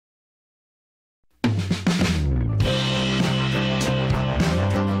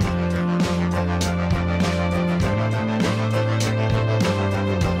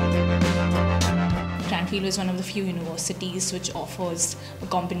Cranfield is one of the few universities which offers a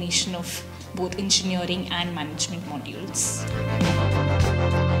combination of both engineering and management modules.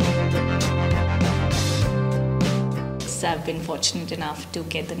 So I've been fortunate enough to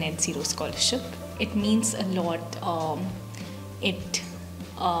get the Net Zero scholarship. It means a lot.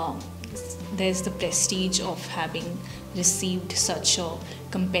 There's the prestige of having received such a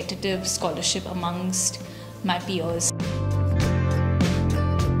competitive scholarship amongst my peers.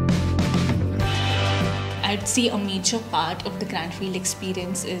 I'd say a major part of the Cranfield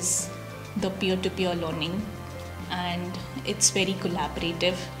experience is the peer-to-peer learning, and it's very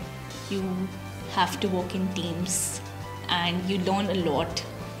collaborative. You have to work in teams and you learn a lot.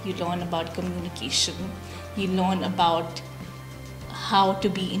 You learn about communication, you learn about how to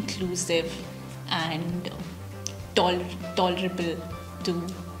be inclusive and tolerable to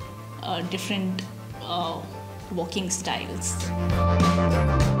different working styles.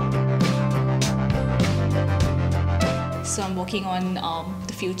 So I'm working on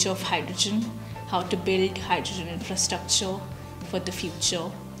the future of hydrogen, how to build hydrogen infrastructure for the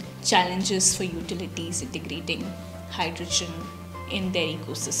future, challenges for utilities integrating hydrogen in their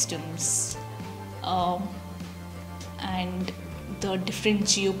ecosystems, and the different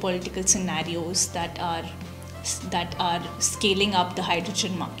geopolitical scenarios that are scaling up the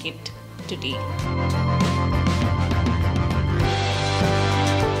hydrogen market today.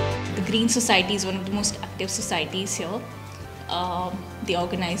 The Green Society is one of the most active societies here. They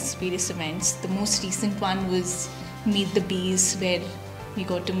organize various events. The most recent one was Meet the Bees, where we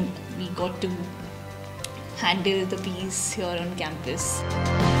got to handle the bees here on campus.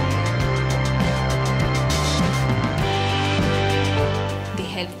 They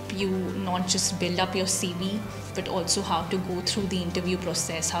help you not just build up your CV, but also how to go through the interview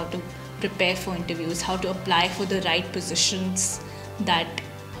process, how to prepare for interviews, how to apply for the right positions that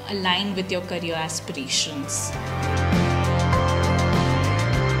align with your career aspirations.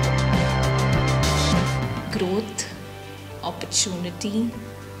 Growth, opportunity,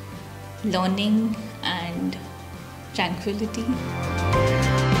 learning, and tranquility.